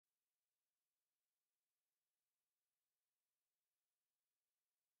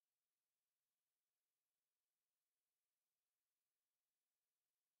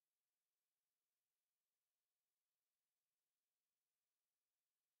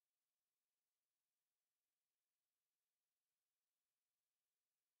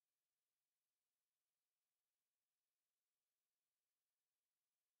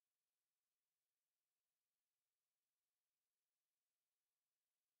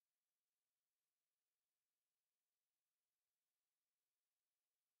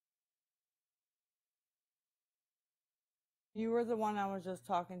You were the one I was just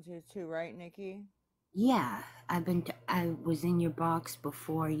talking to too, right, Nikki? Yeah, I was in your box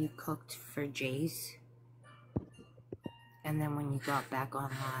before you cooked for Jace. And then when you got back on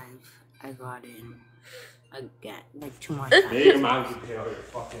live, I got in again, like 2 more times. Your mom can pay all your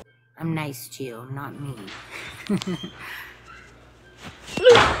fucking. I'm nice to you, not me. You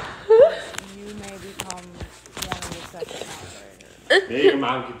may become one of the second moderators. Your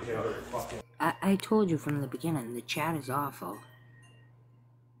mom can pay all your fucking. I told you from the beginning, the chat is awful.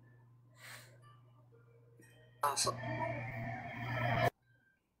 Awful.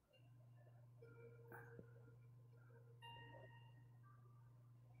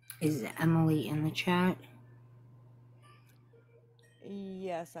 Is Emily in the chat?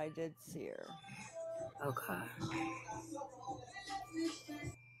 Yes, I did see her. Okay.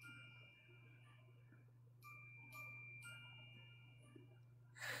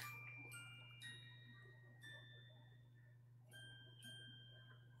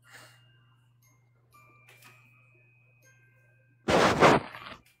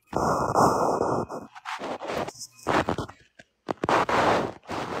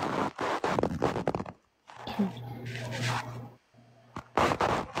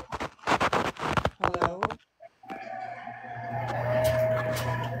 Hello?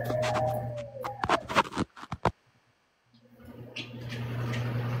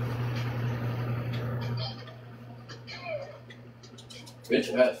 Bitch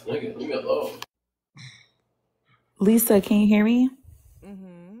ass nigga, leave me alone. Lisa, can you hear me?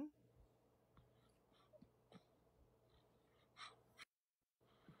 Mm-hmm.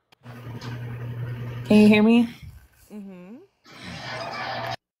 Can you hear me? Mm-hmm.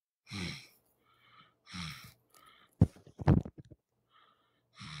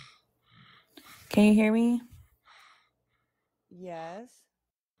 Can you hear me? Yes.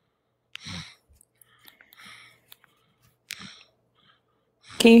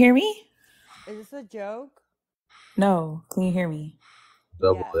 Can you hear me? Is this a joke? No. Can you hear me?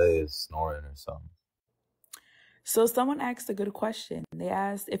 Double Yes. A is snoring or something. So someone asked a good question. They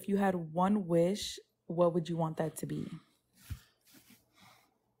asked, if you had one wish, what would you want that to be?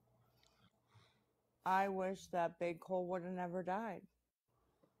 I wish that Big Cole would have never died.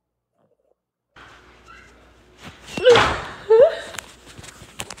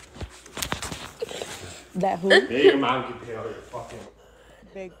 That who? Your mom can pay all your fucking.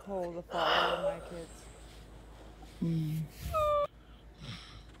 Big Cole, the father of my kids.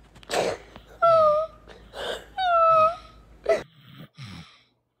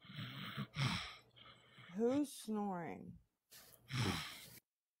 Who's snoring?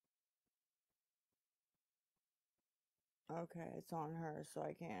 Okay, it's on her, so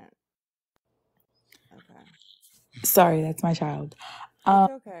I can't. Okay. Sorry, that's my child.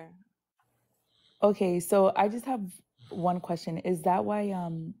 It's okay. Okay, so I just have one question. Is that why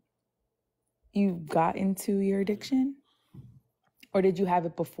you got into your addiction? Or did you have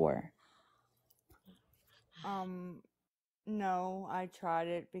it before? No, I tried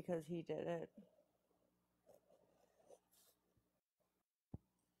it because he did it.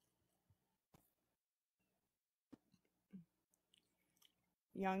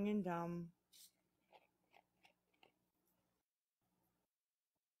 Young and dumb.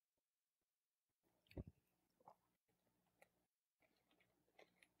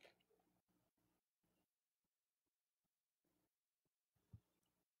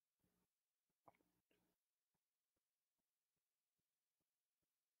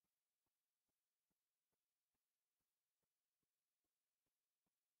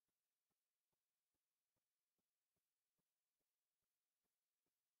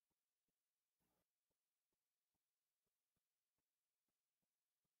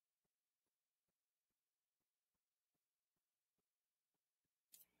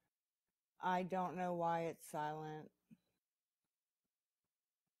 I don't know why it's silent.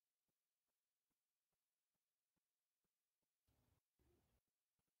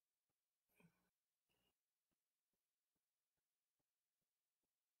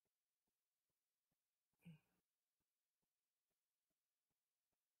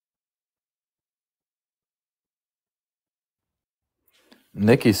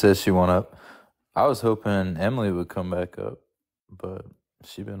 Nikki says she went up. I was hoping Emily would come back up, but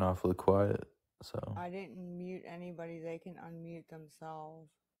she been awfully quiet. So I didn't mute anybody. They can unmute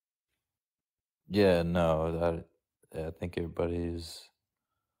themselves. yeah, no, I think everybody's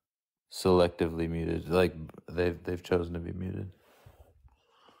selectively muted. Like they've chosen to be muted.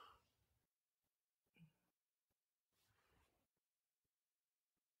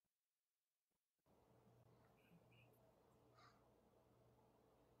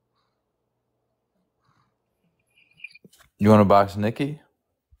 You want to box Nikki?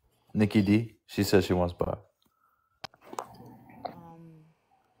 Nikki D? She says she wants box.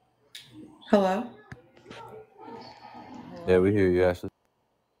 Hello? Yeah, we hear you, Ashley.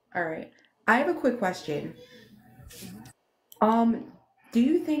 All right. I have a quick question. Do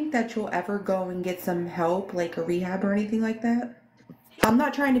you think that you'll ever go and get some help, like a rehab or anything like that? I'm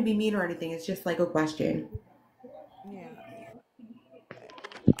not trying to be mean or anything. It's just like a question. Yeah.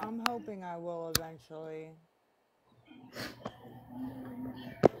 I'm hoping I will eventually.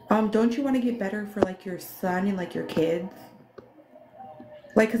 Don't you want to get better for like your son and like your kids?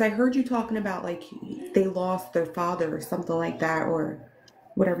 Like, because I heard you talking about like they lost their father or something like that, or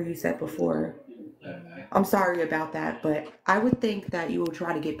whatever you said before. I'm sorry about that, but I would think that you will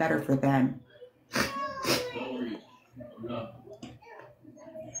try to get better for them.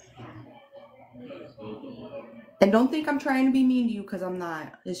 And don't think I'm trying to be mean to you, because I'm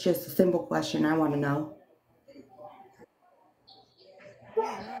not. It's just a simple question I want to know.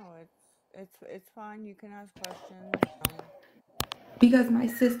 Yeah, no, it's fine. You can ask questions. Because my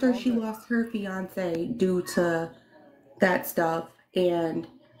sister, All she good. lost her fiance due to that stuff, and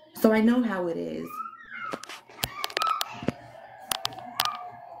so I know how it is.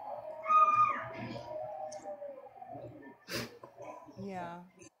 Yeah,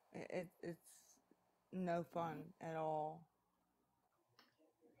 it's no fun at all.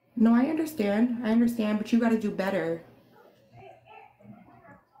 No, I understand, but you got to do better.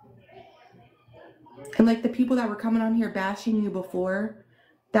 And like the people that were coming on here bashing you before,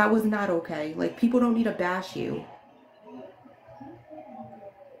 that was not okay. Like, people don't need to bash you.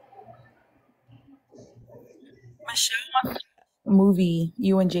 Movie,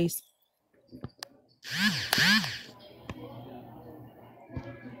 you and Jason.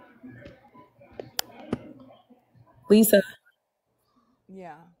 Lisa,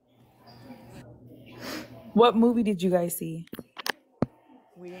 Yeah, what movie did you guys see?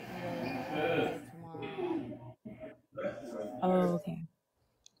 we didn't go till tomorrow. Oh, okay.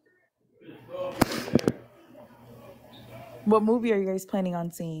 What movie are you guys planning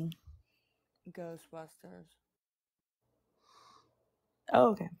on seeing? Ghostbusters. Oh,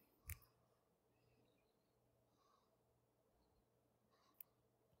 okay.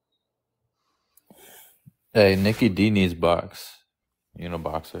 Hey, Nikki D needs box. You know,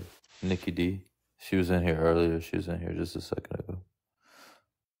 boxer. Nikki D. She was in here earlier. She was in here just a second ago.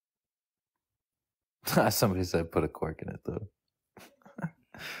 Somebody said put a cork in it, though.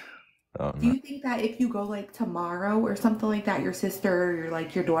 Oh, Do no. you think that if you go like tomorrow or something like that, your sister or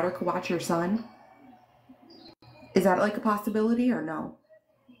like your daughter could watch your son? Is that like a possibility or no?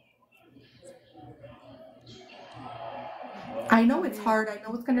 I know it's hard. I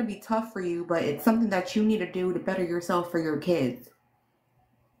know it's going to be tough for you, but it's something that you need to do to better yourself for your kids.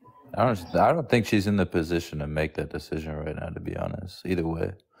 I don't think she's in the position to make that decision right now, to be honest. Either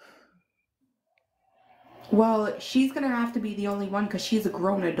way. Well, she's going to have to be the only one because she's a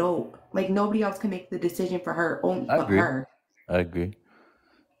grown adult. Like, nobody else can make the decision for her, only I but agree. her. I agree.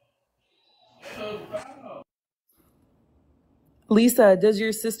 Lisa, does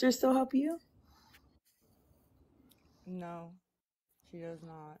your sister still help you? No, she does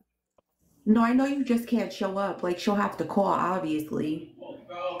not. No, I know you just can't show up. Like, she'll have to call, obviously.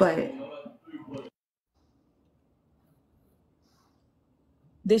 But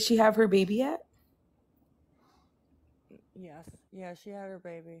Did she have her baby yet? Yes, yeah, she had her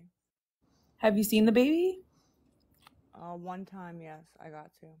baby. Have you seen the baby? One time, yes, I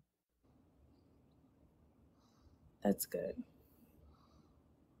got to. That's good.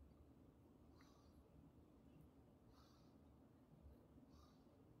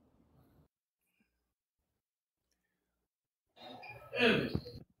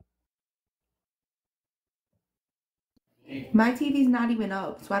 my TV's not even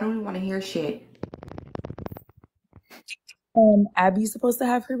up, so I don't even want to hear shit. Abby's supposed to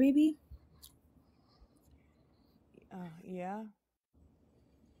have her baby? Yeah.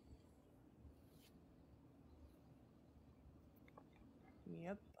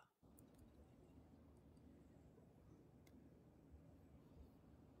 Yep.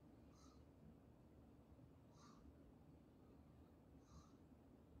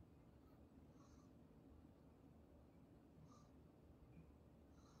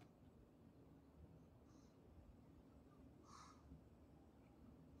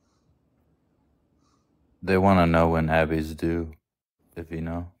 They want to know when Abby's due, if you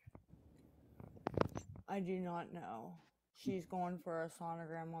know. I do not know. She's going for a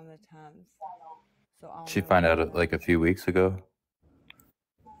sonogram on the 10th. So I'll She know found by out then. like a few weeks ago.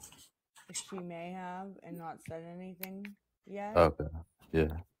 She may have and not said anything yet, Okay. Yeah.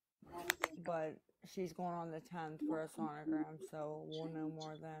 but she's going on the 10th for a sonogram, so we'll know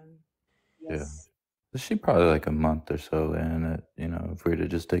more then. Yeah. She probably like a month or so in it, you know, if we were to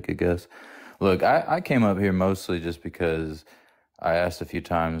just take a guess. Look, I came up here mostly just because I asked a few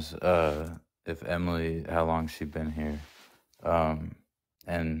times if Emily, how long she'd been here.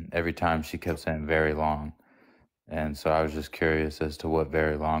 And every time she kept saying very long. And so I was just curious as to what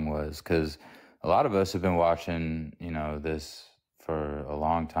very long was, because a lot of us have been watching, you know, this for a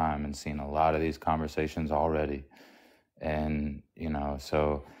long time and seen a lot of these conversations already. And, you know,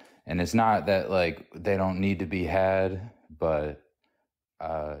 so, and it's not that like they don't need to be had, but,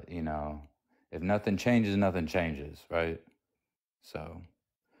 you know, if nothing changes, nothing changes, right? So,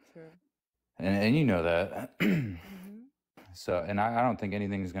 True. and you know that. Hmm. So, and I don't think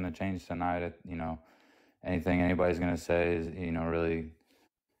anything's going to change tonight. You know, anything anybody's going to say is, you know, really,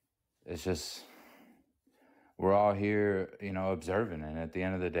 it's just, we're all here, you know, observing. And at the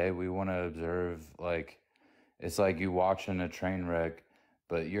end of the day, we want to observe, like, it's like you watching a train wreck,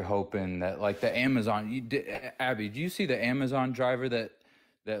 but you're hoping that, like, the Amazon, Abby, do you see the Amazon driver that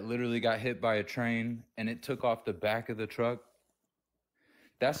literally got hit by a train and it took off the back of the truck?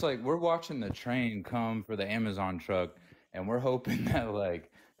 That's like, we're watching the train come for the Amazon truck, and we're hoping that,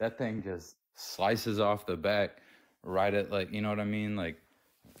 like, that thing just slices off the back right at, like, you know what I mean? Like,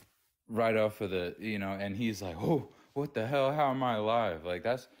 right off of the, you know, and he's like, oh, what the hell? How am I alive? Like,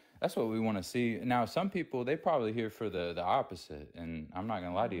 that's what we want to see. Now, some people, they probably here for the opposite, and I'm not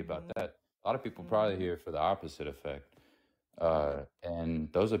going to lie to you about that. A lot of people probably here for the opposite effect. And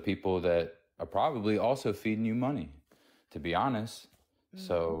those are people that are probably also feeding you money, to be honest.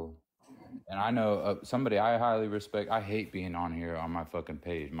 So, and I know somebody I highly respect. I hate being on here on my fucking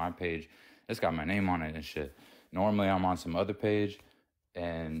page. My page, it's got my name on it and shit. Normally, I'm on some other page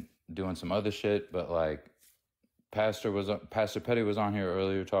and doing some other shit, but like Pastor Petty was on here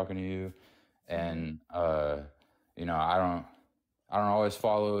earlier talking to you, and you know, I don't always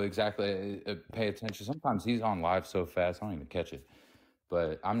follow exactly, pay attention. Sometimes he's on live so fast I don't even catch it.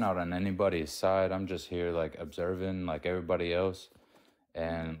 But I'm not on anybody's side. I'm just here like observing like everybody else.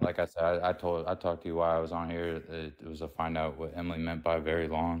 And like I said, I talked to you why I was on here. It was to find out what Emily meant by very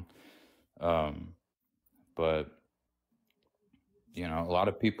long. But you know, a lot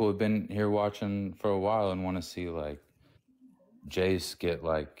of people have been here watching for a while and want to see like Jace get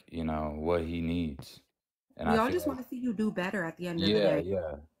like, you know, what he needs. And We I all feel just like, want to see you do better at the end of the yeah, day.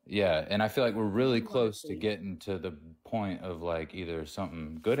 yeah. And I feel like we're really close to Honestly. getting to the point of like either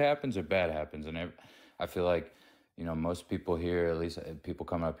something good happens or bad happens. And I feel like, you know, most people here, at least people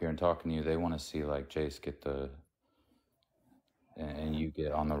coming up here and talking to you, they want to see like Jace get and you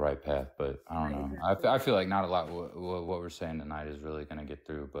get on the right path. But I don't know. I feel like not a lot what we're saying tonight is really going to get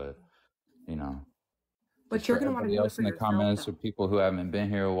through. But, you know, But just you're for gonna want to everybody do it else for in the yourself, comments or though. people who haven't been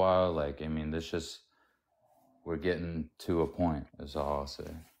here a while, like, I mean, this just, we're getting to a point, is all I'll say.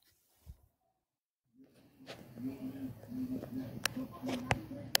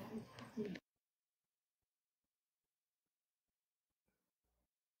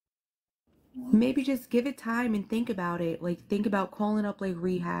 Maybe just give it time and think about it. Like, think about calling up like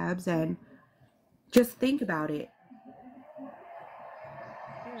rehabs and just think about it.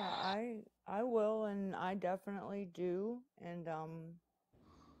 Yeah, I will, and I definitely do, and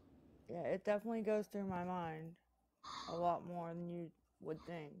yeah, it definitely goes through my mind a lot more than you would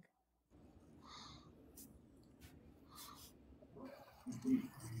think.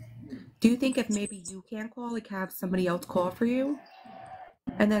 Do you think if maybe you can't call, like have somebody else call for you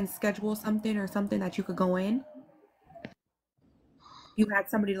and then schedule something or something that you could go in? You had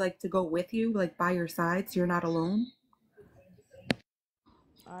somebody like to go with you, like by your side, so you're not alone?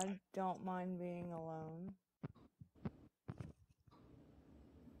 I don't mind being alone.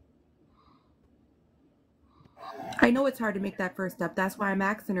 I know it's hard to make that first step. That's why I'm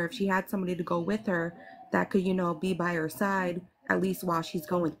asking her if she had somebody to go with her that could, you know, be by her side at least while she's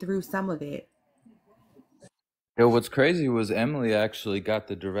going through some of it. Yo, what's crazy was Emily actually got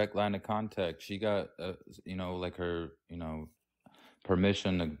the direct line of contact. She got, you know, like her, you know,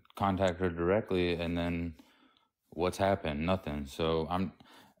 permission to contact her directly, and then what's happened? Nothing. So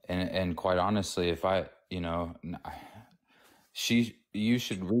and quite honestly, if I, you know, you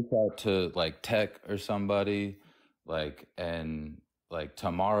should reach out to like Tech or somebody, like, and like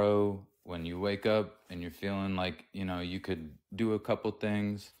tomorrow when you wake up and you're feeling like, you know, you could do a couple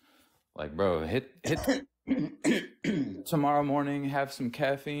things, like, bro, hit tomorrow morning, have some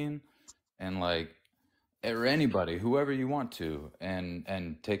caffeine, and like, or anybody, whoever you want to,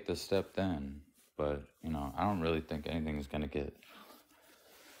 and take the step then. But you know, I don't really think anything is gonna get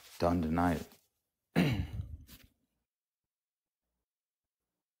done tonight.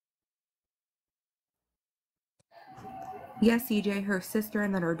 Yes, CJ, her sister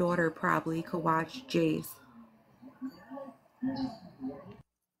and then her daughter probably could watch Jace.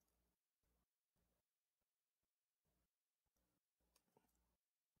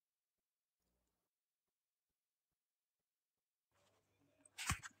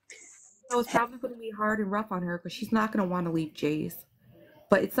 So it's probably going to be hard and rough on her because she's not going to want to leave Jace.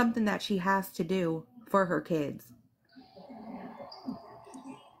 But it's something that she has to do for her kids.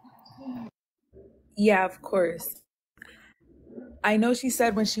 Yeah, of course. I know she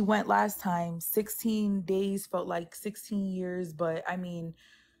said when she went last time, 16 days felt like 16 years, but I mean,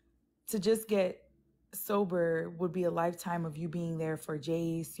 to just get sober would be a lifetime of you being there for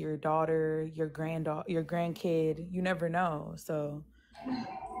Jace, your daughter, your grandkid. You never know. So,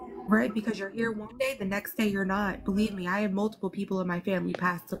 Right? Because you're here one day, the next day you're not. Believe me, I have multiple people in my family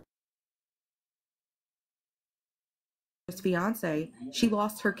pass away. His fiance, she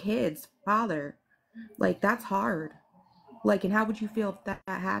lost her kid's father. Like, that's hard. Like, and how would you feel if that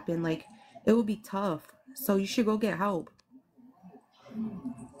happened? Like, it would be tough. So you should go get help.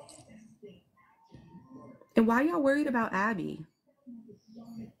 And why y'all worried about Abby?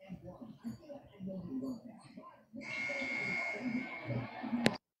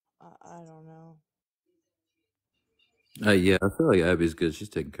 I don't know. Yeah, I feel like Abby's good. She's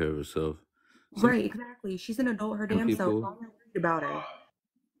taking care of herself. Right, exactly. She's an adult her damn self. People, Why are you worried about her?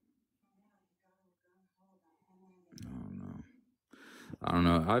 I don't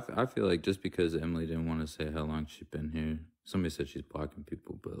know. I feel like just because Emily didn't want to say how long she's been here, somebody said she's blocking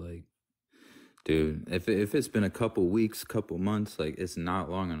people, but like, dude, if it's been a couple weeks, couple months, like it's not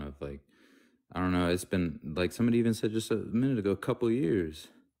long enough. Like, I don't know. It's been like somebody even said just a minute ago, a couple years.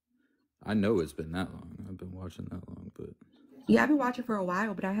 I know it's been that long. I've been watching that long, but Yeah, I've been watching for a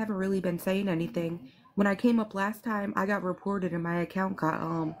while, but I haven't really been saying anything. When I came up last time, I got reported and my account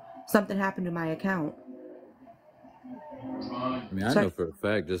got something happened to my account. I mean, I So know for a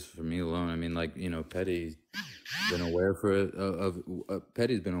fact, just for me alone. I mean, like Petty's been aware for it.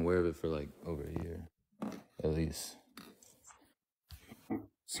 Petty's been aware of it for like over a year, at least.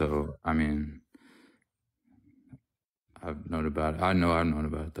 So I mean, I've known about it. I know I've known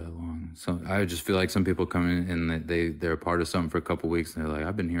about it that long. So I just feel like some people come in and they're a part of something for a couple weeks and they're like,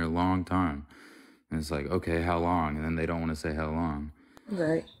 I've been here a long time, and it's like, okay, how long? And then they don't want to say how long.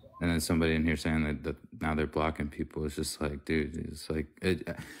 right. And then somebody in here saying that now they're blocking people. It's just like, dude, it's like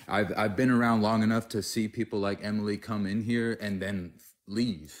I've been around long enough to see people like Emily come in here and then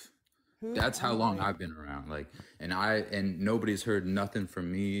leave. Who's That's how long Emily? I've been around. Like, and nobody's heard nothing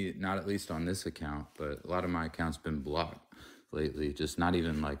from me, not at least on this account, but a lot of my accounts been blocked lately. Just not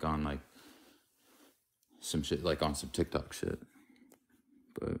even like on like some shit, like on some TikTok shit.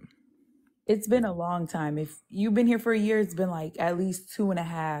 But it's been a long time. If you've been here for a year, it's been like at least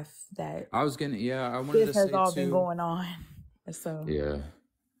 2.5 that I was getting, I wanted to this has say all been too. going on. So Yeah,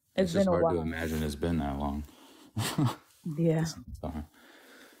 it's it's been just a hard to while. imagine it's been that long. Yeah. Sorry.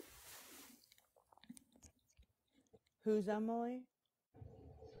 Who's Emily?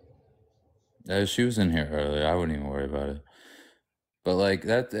 She was in here earlier. I wouldn't even worry about it. But like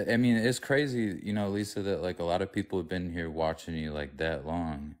that, I mean, it's crazy, Lisa, that like a lot of people have been here watching you like that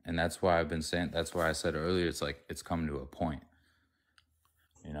long, and that's why I've been saying. That's why I said earlier, it's like it's come to a point.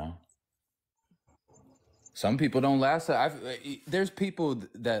 Some people don't last. There's people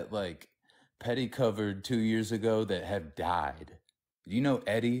that like Petty covered 2 years ago that have died. Do you know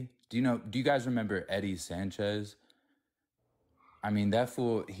Eddie? Do you guys remember Eddie Sanchez? I mean, that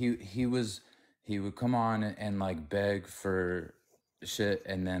fool, he would come on and like beg for shit,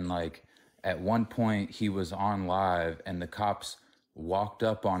 and then like at one point he was on live and the cops walked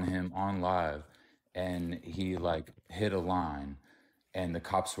up on him on live and he like hit a line, and the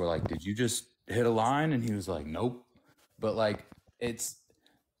cops were like, "Did you just hit a line?" And he was like, "Nope." But like it's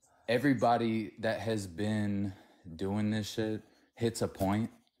everybody that has been doing this shit hits a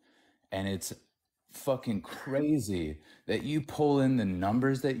point, and it's fucking crazy that you pull in the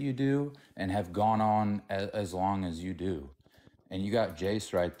numbers that you do and have gone on as long as you do. And you got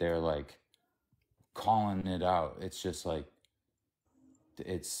Jace right there, like calling it out. It's just like,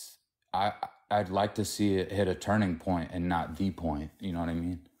 I'd like to see it hit a turning point and not the point. You know what I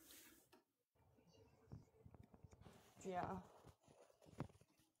mean? Yeah.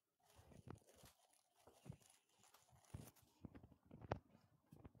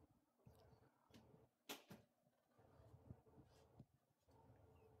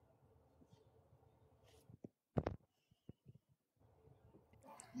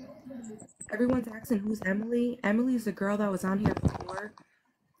 Everyone's asking who's Emily. Emily's the girl that was on here before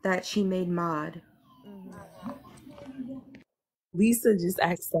that she made mod. Mm-hmm. Lisa just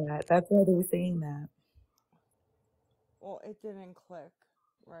asked that. That's why they were saying that. Well, it didn't click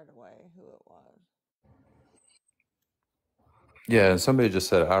right away who it was. Yeah, somebody just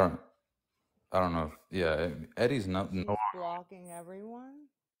said I don't know. Yeah, Eddie's no. He's blocking everyone.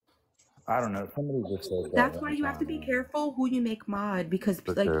 I don't know. Somebody just said that. That's why you have to be careful who you make mod, because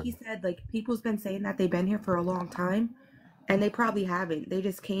For like sure. he said, like people's been saying that they've been here for a long time and they probably haven't. They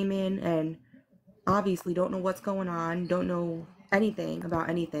just came in and obviously don't know what's going on, don't know anything about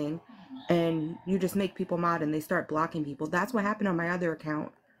anything, and you just make people mod and they start blocking people. That's what happened on my other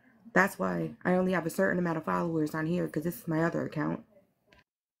account. That's why I only have a certain amount of followers on here, because this is my other account.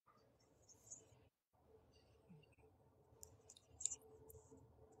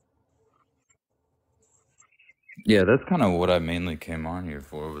 Yeah, that's kind of what I mainly came on here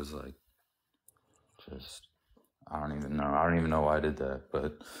for, was like just I don't even know why I did that,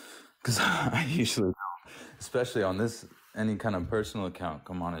 but because I usually don't, especially on this any kind of personal account,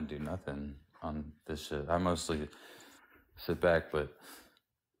 come on and do nothing on this shit. I mostly sit back, but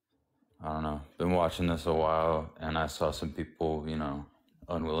I don't know. Been watching this a while, and I saw some people,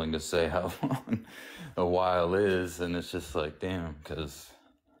 unwilling to say how long a while is, and it's just like, damn, because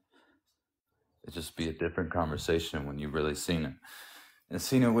it just be a different conversation when you've really seen it. And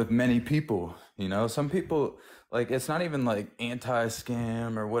seen it with many people, some people, like, it's not even like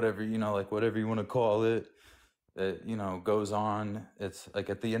anti-scam or whatever, like whatever you want to call it, that, goes on. It's like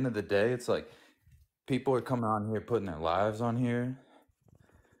at the end of the day, it's like people are coming on here, putting their lives on here,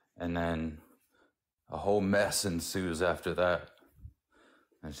 and then a whole mess ensues after that.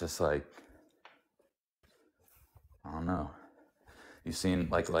 And it's just like, I don't know. You seen,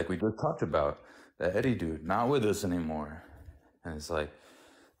 like we just talked about, that Eddie dude, not with us anymore. And it's like,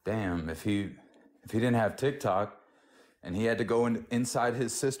 damn, if he didn't have TikTok and he had to go inside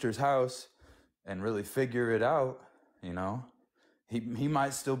his sister's house and really figure it out, he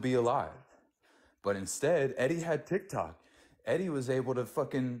might still be alive. But instead, Eddie had TikTok. Eddie was able to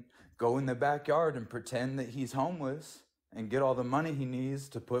fucking go in the backyard and pretend that he's homeless and get all the money he needs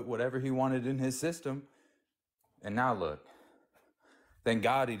to put whatever he wanted in his system. And now look, thank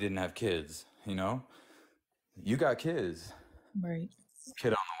God he didn't have kids, You got kids. Right.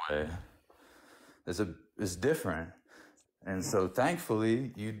 Kid on the way. It's different. And so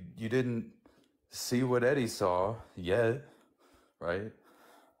thankfully you didn't see what Eddie saw yet, right?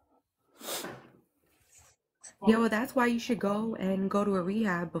 Yeah, well, that's why you should go to a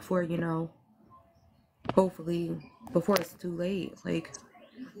rehab before, hopefully before it's too late. Like,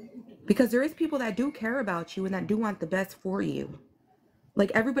 because there is people that do care about you and that do want the best for you.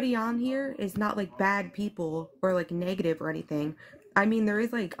 Like, everybody on here is not like bad people or like negative or anything. I mean, there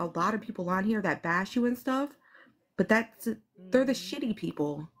is like a lot of people on here that bash you and stuff, but they're the shitty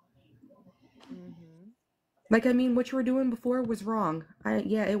people. Like, I mean, what you were doing before was wrong.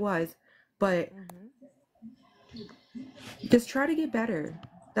 Yeah, it was. But just try to get better.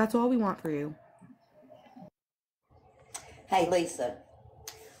 That's all we want for you. Hey, Lisa,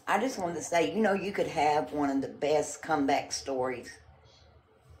 I just wanted to say, you could have one of the best comeback stories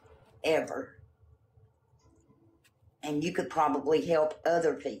ever. And you could probably help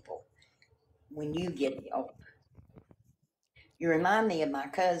other people when you get help. You remind me of my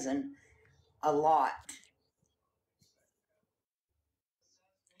cousin a lot.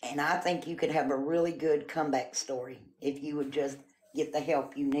 And I think you could have a really good comeback story if you would just get the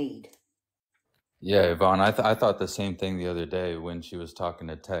help you need. Yeah, Yvonne, I thought the same thing the other day when she was talking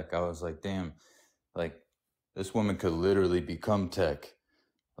to Tech. I was like, damn, like this woman could literally become Tech.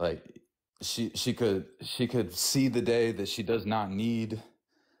 Like she could see the day that she does not need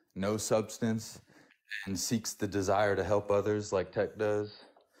no substance and seeks the desire to help others like Tech does.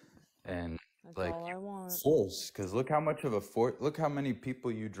 And That's like all I want. force, because look how much of a force, look how many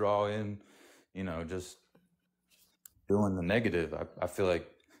people you draw in, just doing the negative. I feel like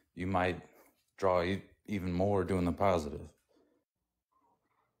you might draw even more doing the positive.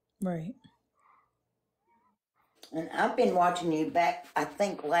 Right. And I've been watching you back, I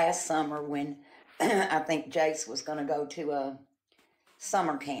think last summer when I think Jace was going to go to a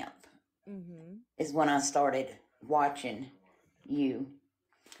summer camp is when I started watching you.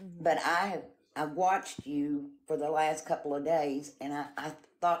 But I watched you for the last couple of days, and I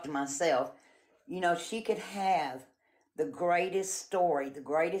thought to myself, she could have the greatest story, the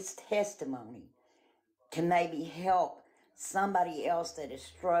greatest testimony to maybe help somebody else that is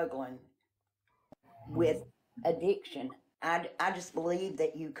struggling with addiction. I just believe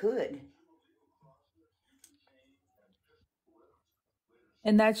that you could.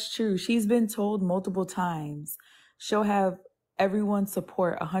 And that's true. She's been told multiple times she'll have everyone's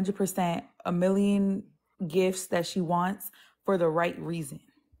support 100%, a million gifts that she wants for the right reason.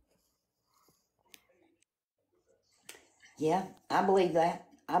 Yeah, I believe that.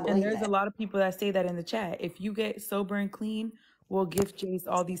 I And believe there's a that. lot of people that say that in the chat. If you get sober and clean, we'll gift Jace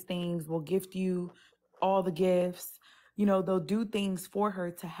all these things. We'll gift you all the gifts. You know, they'll do things for her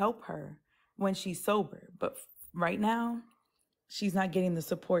to help her when she's sober. But right now, she's not getting the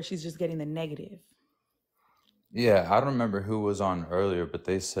support. She's just getting the negative. Yeah, I don't remember who was on earlier, but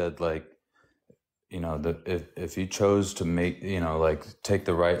they said like, you know, if you chose to make, you know, like take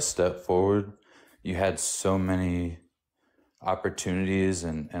the right step forward, you had so many opportunities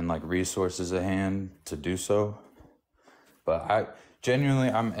and like resources at hand to do so. But I genuinely,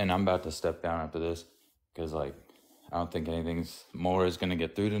 I'm about to step down after this because like I don't think anything's more is gonna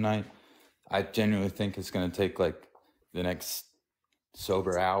get through tonight. I genuinely think it's gonna take like the next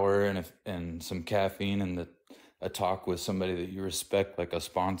sober hour and some caffeine and a talk with somebody that you respect, like a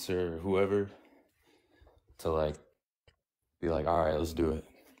sponsor or whoever, to like be like, all right, let's do it.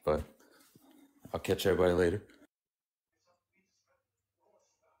 But I'll catch everybody later.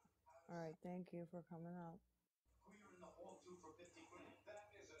 All right, thank you for coming up.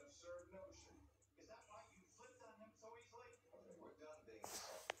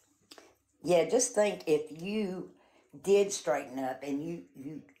 Yeah, just think if you did straighten up and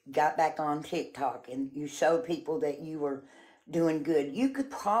you got back on TikTok and you showed people that you were doing good, you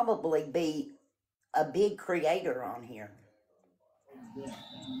could probably be a big creator on here.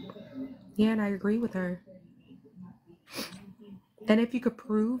 Yeah, and I agree with her. And if you could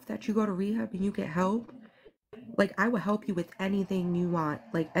prove that you go to rehab and you get help, like I will help you with anything you want,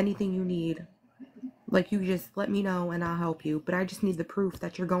 like anything you need. Like you just let me know and I'll help you. But I just need the proof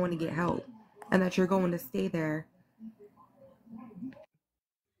that you're going to get help and that you're going to stay there.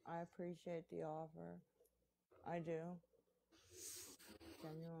 I appreciate the offer. I do.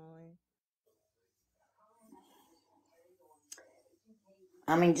 Genuinely.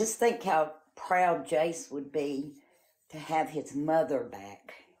 I mean, just think how proud Jace would be to have his mother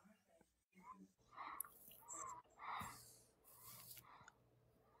back.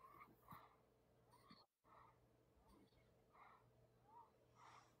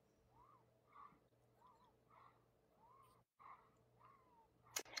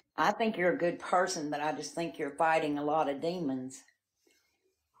 I think you're a good person, but I just think you're fighting a lot of demons.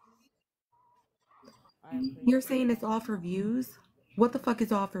 I appreciate You're saying that. it's all for views? What the fuck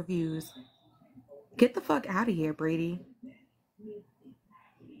is all for views? Get the fuck out of here, Brady.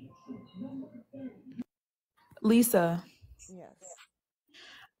 Lisa, Yes.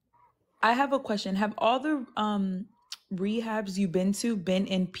 I have a question. Have all the rehabs you've been to been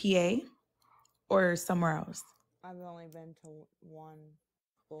in PA or somewhere else? I've only been to one,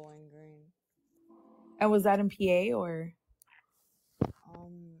 Bowling Green. And was that in PA or?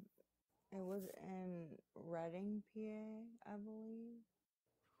 It was in Reading, PA, I believe.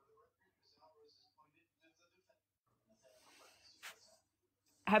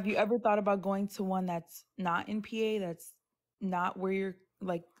 Have you ever thought about going to one that's not in PA, that's not where you're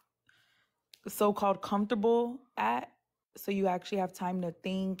like so-called comfortable at, so you actually have time to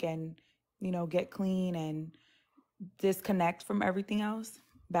think and, you know, get clean and disconnect from everything else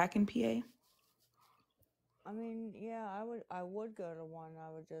back in PA? I mean, yeah, I would go to one. I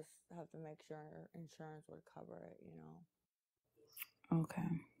would just have to make sure insurance would cover it, you know. Okay.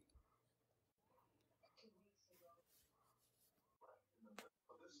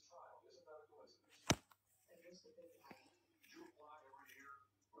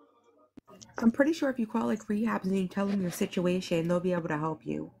 I'm pretty sure if you call like rehabs and you tell them your situation, they'll be able to help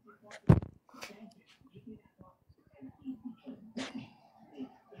you.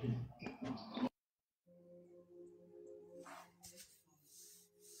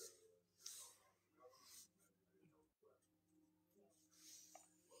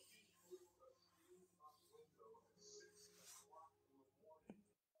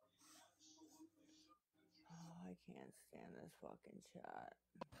 Oh, I can't stand this fucking chat.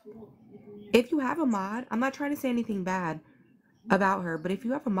 If you have a mod, I'm not trying to say anything bad about her, but if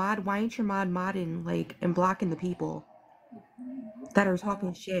you have a mod, why ain't your mod modding like and blocking the people that are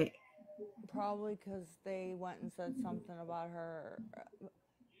talking shit? Probably because they went and said something about her.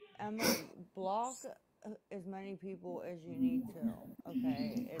 Emily, block as many people as you need to,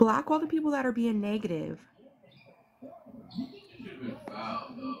 okay? Block all the people that are being negative.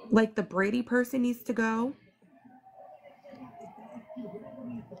 Like the Brady person needs to go.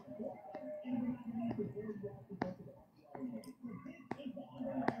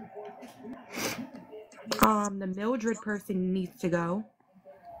 The Mildred person needs to go.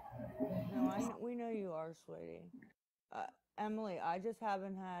 No, we know you are, sweetie. Emily, I just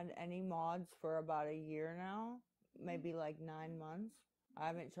haven't had any mods for about a year now, maybe like 9 months. I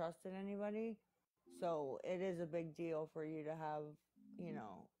haven't trusted anybody. So it is a big deal for you to have, you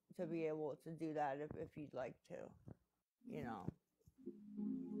know, to be able to do that if you'd like to, you know.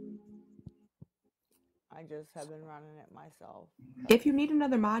 I just have been running it myself. If you need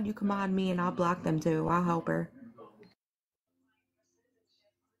another mod, you can mod me and I'll block them too. I'll help her.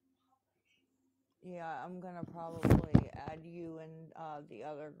 Yeah, I'm gonna probably add you and the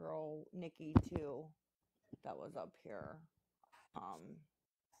other girl, Nikki, too, that was up here.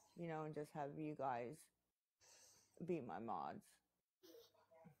 You know, and just have you guys be my mods.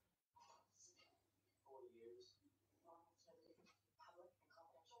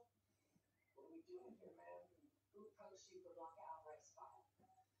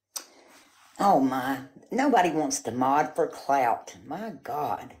 Oh my. Nobody wants to mod for clout. My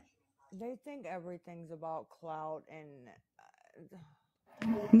God. They think everything's about clout, and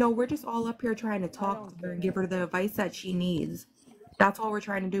No, we're just all up here trying to I talk don't to her and get give her it. the advice that she needs. That's all we're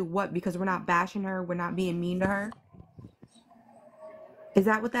trying to do. What? Because we're not bashing her, we're not being mean to her. Is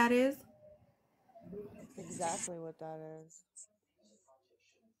that what that is? It's exactly what that is.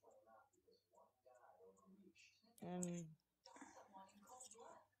 And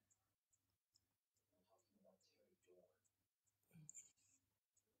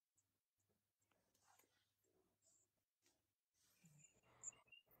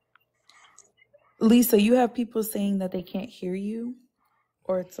Lisa, you have people saying that they can't hear you,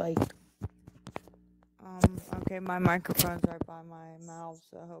 or it's like, okay, my microphone's right by my mouth,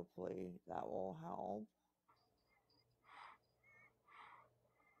 so hopefully that will help.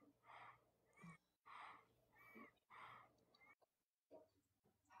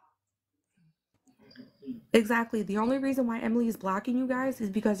 Exactly. The only reason why Emily is blocking you guys is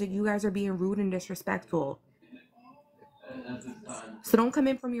because you guys are being rude and disrespectful. So don't come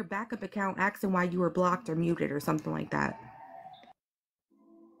in from your backup account asking why you were blocked or muted or something like that.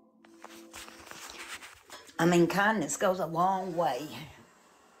 I mean, kindness goes a long way.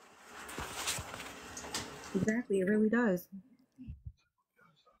 Exactly, it really does.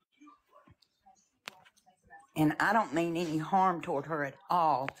 And I don't mean any harm toward her at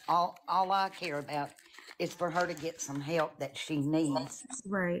all. All I care about is for her to get some help that she needs.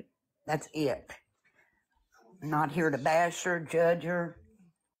 Right. That's it. I'm not here to bash her, judge her,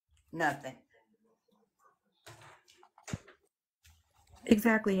 nothing.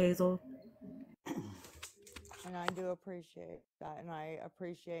 Exactly, Hazel. And I do appreciate that, and I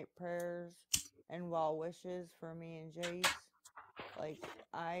appreciate prayers and well wishes for me and Jace. Like,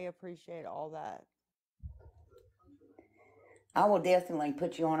 I appreciate all that. I will definitely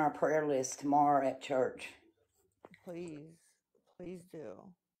put you on our prayer list tomorrow at church. Please, please do.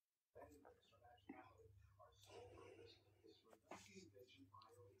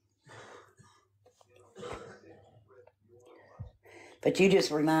 But you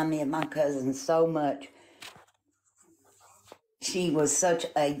just remind me of my cousin so much. She was such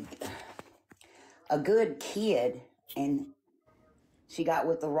a good kid, and she got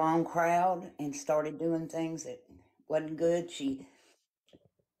with the wrong crowd and started doing things that wasn't good. She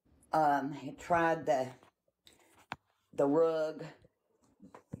had tried the rug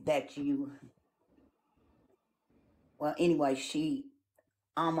that you. Well, anyway, she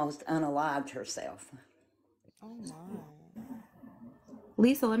almost unalived herself. Oh my.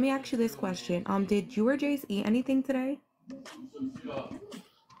 Lisa, let me ask you this question. Did you or Jace eat anything today?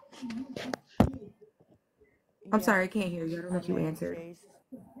 I'm sorry, I Yes, can't hear you. I don't know I if you made answered. Jace.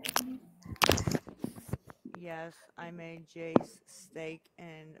 Yes, I made Jace steak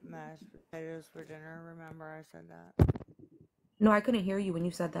and mashed potatoes for dinner. Remember I said that? No, I couldn't hear you when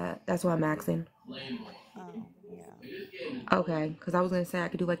you said that. That's why I'm asking. Oh, yeah. Okay, because I was going to say I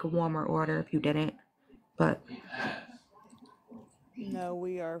could do like a warmer order if you didn't. But, No,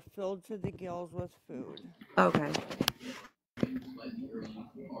 we are filled to the gills with food. okay.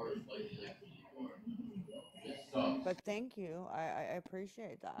 But thank you. I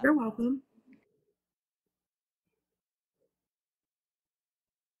appreciate that. You're welcome.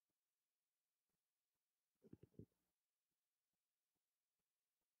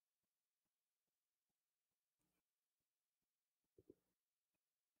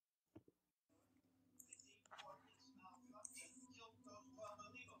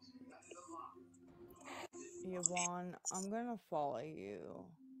 Yvonne, I'm gonna follow you.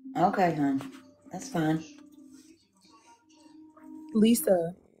 Okay, hon. That's fine.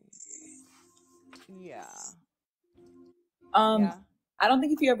 Lisa, Yeah. um, Yeah. I don't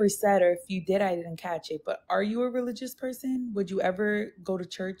think if you ever said, or if you did, I didn't catch it, but are you a religious person? Would you ever go to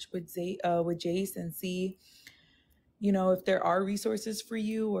church with Jace and see, you know, if there are resources for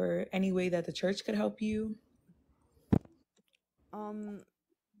you or any way that the church could help you?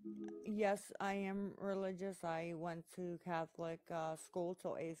 Yes, I am religious. I went to Catholic school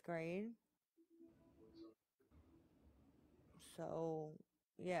till 8th grade. So,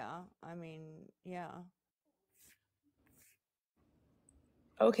 yeah, I mean, yeah.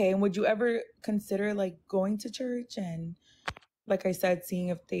 Okay, and would you ever consider like going to church and, like I said, seeing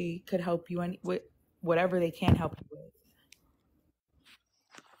if they could help you with whatever they can help you with?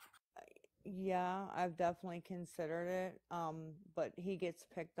 Yeah, I've definitely considered it. But he gets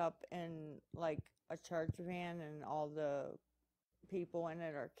picked up in like a church van and all the people in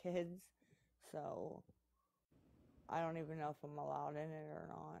it are kids. So I don't even know if I'm allowed in it or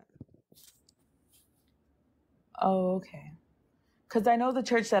not. Oh, okay. Because I know the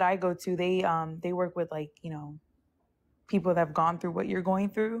church that I go to, they work with like, you know, people that have gone through what you're going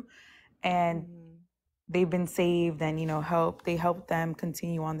through, and Mm-hmm. they've been saved, and you know, they help them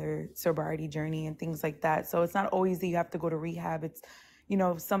continue on their sobriety journey and things like that. So it's not always that you have to go to rehab. It's, you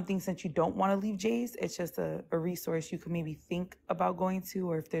know, something, since you don't want to leave Jay's, it's just a resource you could maybe think about going to,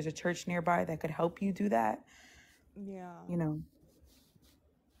 or if there's a church nearby that could help you do that, Yeah, you know.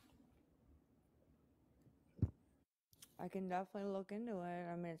 I can definitely look into it.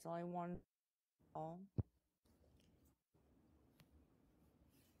 I mean, it's only one call.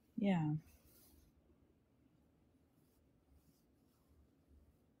 Yeah.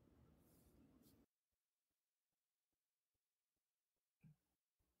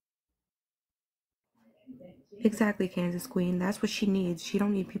 Exactly, Kansas Queen. That's what she needs. She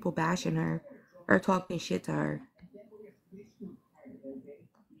don't need people bashing her or talking shit to her.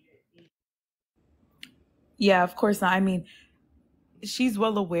 Yeah, of course not. I mean, she's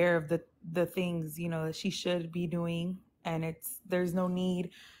well aware of the things, you know, that she should be doing, and there's no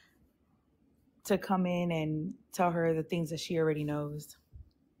need to come in and tell her the things that she already knows.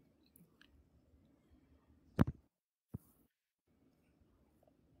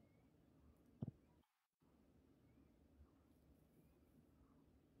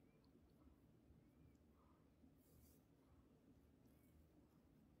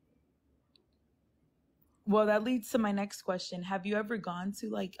 Well, that leads to my next question. Have you ever gone to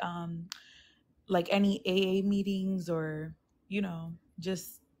like any AA meetings, or, you know,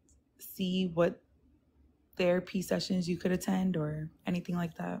 just see what therapy sessions you could attend or anything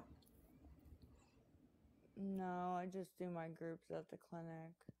like that? No, I just do my groups at the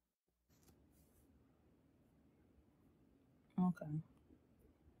clinic. Okay.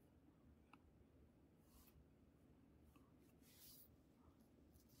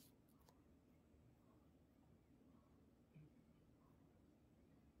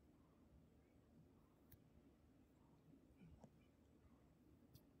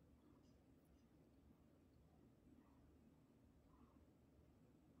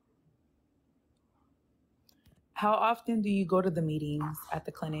 How often do you go to the meetings at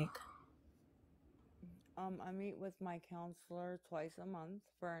the clinic? I meet with my counselor twice a month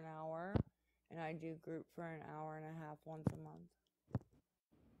for an hour, and I do group for an hour and a half once a month.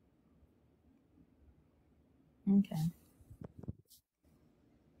 Okay.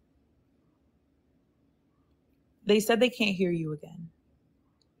 They said they can't hear you again.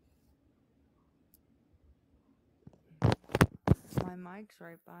 My mic's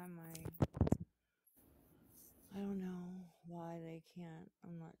right by my. I don't know why they can't.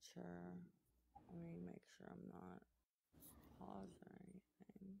 I'm not sure. Let me make sure I'm not paused or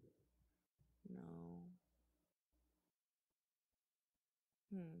anything. No.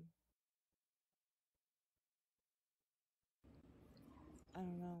 I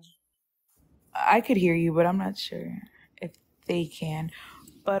don't know. I could hear you, but I'm not sure if they can.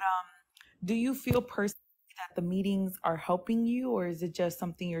 But do you feel personally that the meetings are helping you, or is it just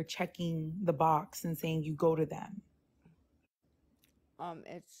something you're checking the box and saying you go to them?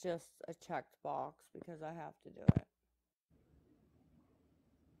 It's just a checked box because I have to do it.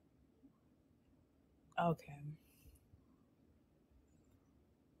 Okay.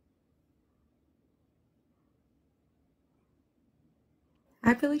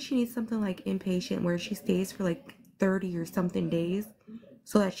 I feel like she needs something like inpatient where she stays for like 30 or something days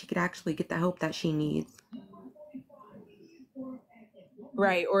so that she could actually get the help that she needs.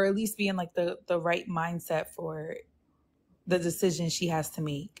 Right, or at least be in like the right mindset for the decision she has to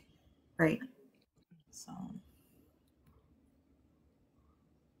make. Right. So,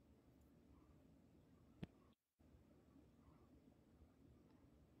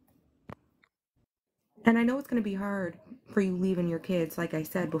 And I know it's going to be hard for you leaving your kids, like I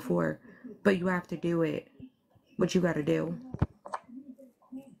said before, but you have to do it. What you got to do.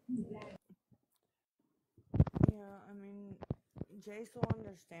 Yeah, I mean, Jace will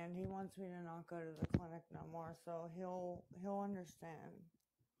understand. He wants me to not go to the clinic no more, so he'll understand.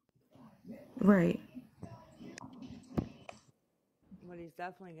 Right. But he's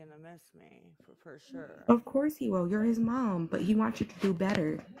definitely gonna miss me for sure. Of course he will. You're his mom, but he wants you to do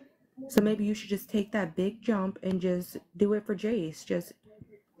better. So maybe you should just take that big jump and just do it for Jace. Just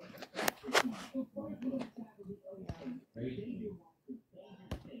Yeah.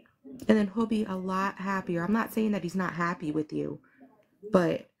 and then he'll be a lot happier. I'm not saying that he's not happy with you,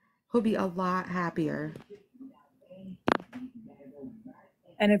 but he'll be a lot happier.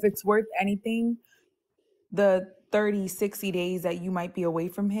 And if it's worth anything, the 30, 60 days that you might be away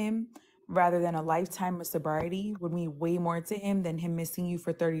from him, rather than a lifetime of sobriety, would mean way more to him than him missing you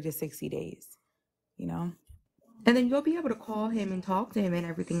for 30 to 60 days, you know? And then you'll be able to call him and talk to him and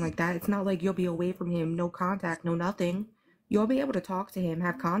everything like that. It's not like you'll be away from him, no contact, no nothing. You'll be able to talk to him,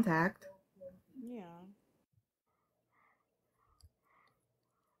 have contact. Yeah.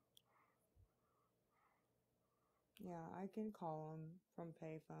 Yeah, I can call him from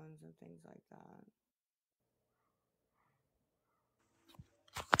payphones and things like that.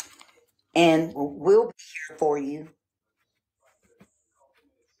 And we'll be here for you.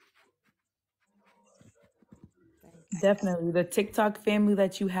 Thank you. Definitely. The TikTok family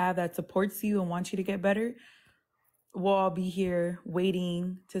that you have that supports you and wants you to get better, we'll all be here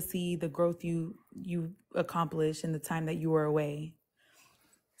waiting to see the growth you accomplish in the time that you were away.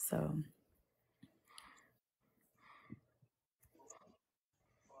 So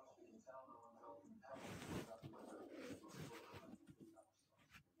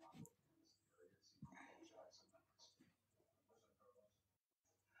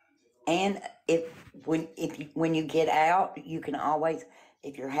And when you get out, you can always,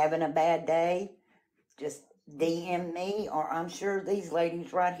 if you're having a bad day, just DM me, or I'm sure these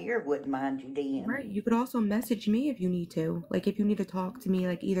ladies right here wouldn't mind you DM. Right. You could also message me if you need to. Like if you need to talk to me,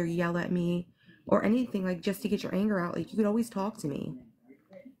 like either yell at me or anything, like just to get your anger out. Like you could always talk to me.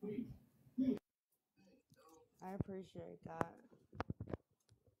 I appreciate that.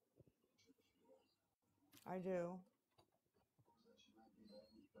 I do.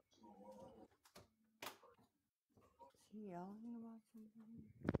 Is he yelling about something?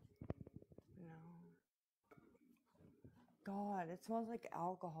 No. God, it smells like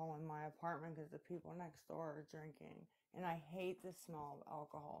alcohol in my apartment because the people next door are drinking. And I hate the smell of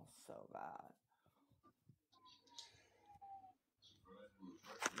alcohol so bad.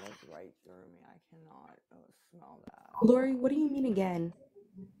 It goes right through me. I cannot smell that. Lori, what do you mean again?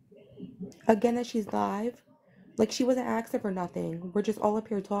 Again that she's live? Like she wasn't asking for nothing. We're just all up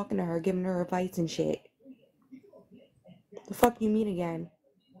here talking to her, giving her advice and shit. The fuck you mean again?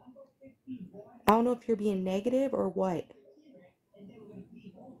 I don't know if you're being negative or what.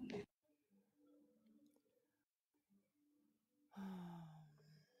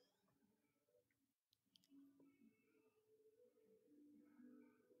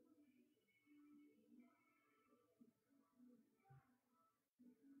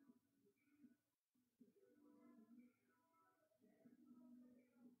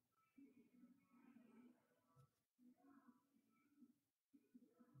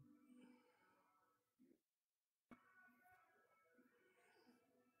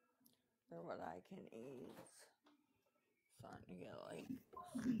 Or what I can eat. Starting to get like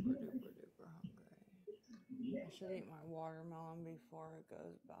super duper duper hungry. I should eat my watermelon before it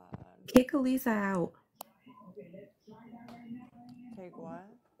goes bad. Kick Elisa out. Take what?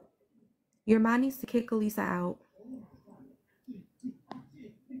 Your mom needs to kick Elisa out.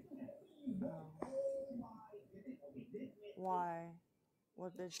 Oh. Why?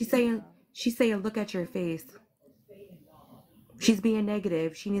 What did She's she saying look at your face. She's being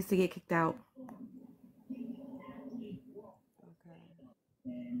negative. She needs to get kicked out. Okay. I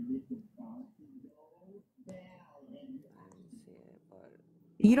didn't see it, but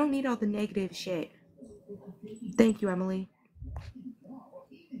You don't need all the negative shit. Thank you, Emily.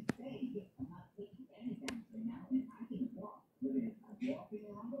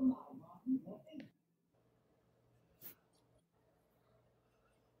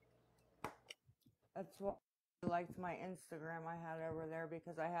 that's what I liked my Instagram I had over there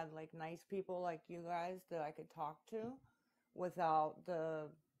because I had like nice people like you guys that I could talk to without the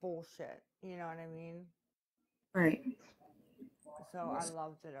bullshit. You know what I mean? Right. So I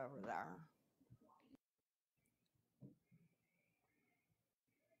loved it over there.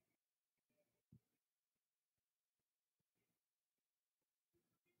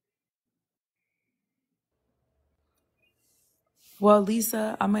 well,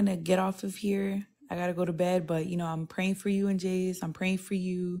 Lisa, I'm gonna get off of here. I gotta go to bed, but I'm praying for you and Jace. I'm praying for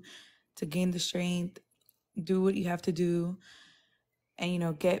you to gain the strength, do what you have to do,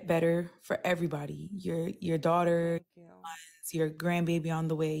 and get better for everybody. Your daughter, Thank you. it's your grandbaby on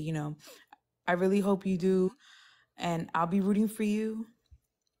the way, you know. I really hope you do, and I'll be rooting for you.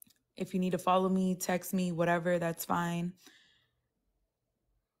 If you need to follow me, text me, whatever, that's fine.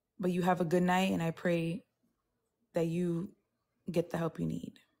 But you have a good night, and I pray that you get the help you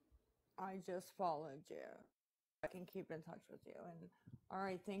need. I just followed you. I can keep in touch with you. And all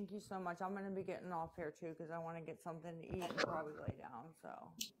right, thank you so much. I'm gonna be getting off here too because I want to get something to eat and probably lay down. So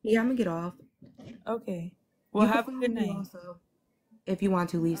Yeah, I'm gonna get off. Okay. Well, You can have a follow good me night. also. If you want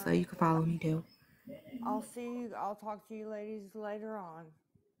to, Lisa, you can follow me too. I'll see you. I'll talk to you ladies later on.